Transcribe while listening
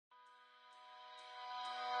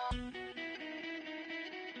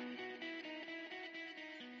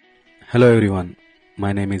Hello everyone,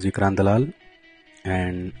 my name is Vikrant Dalal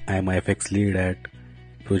and I am a FX lead at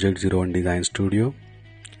Project 01 Design Studio,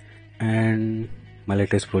 and my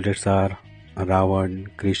latest projects are Ravan,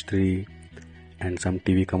 Krish 3 and some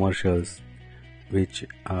TV commercials which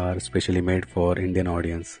are specially made for Indian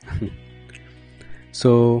audience.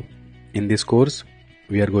 So in this course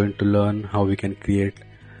we are going to learn how we can create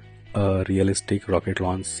a realistic rocket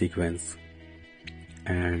launch sequence,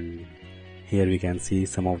 and here we can see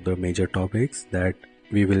some of the major topics that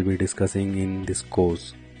we will be discussing in this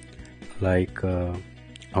course, like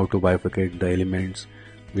how to bifurcate the elements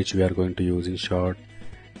which we are going to use in shot,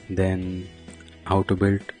 then how to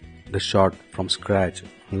build the shot from scratch,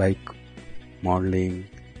 like modeling,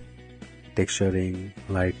 texturing,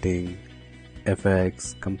 lighting,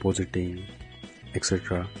 effects, compositing,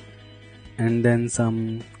 etc. And then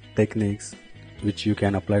some techniques which you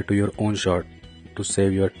can apply to your own shot to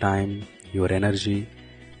save your time, your energy,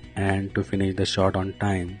 and to finish the shot on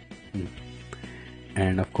time.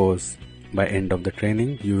 And of course, by end of the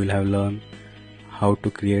training you will have learned how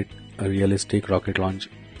to create a realistic rocket launch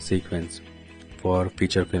sequence for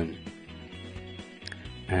feature film.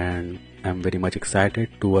 And I'm very much excited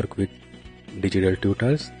to work with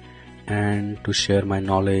Digital-Tutors and to share my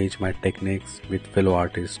knowledge, my techniques with fellow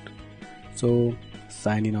artists. So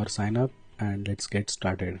sign in or sign up and let's get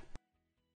started.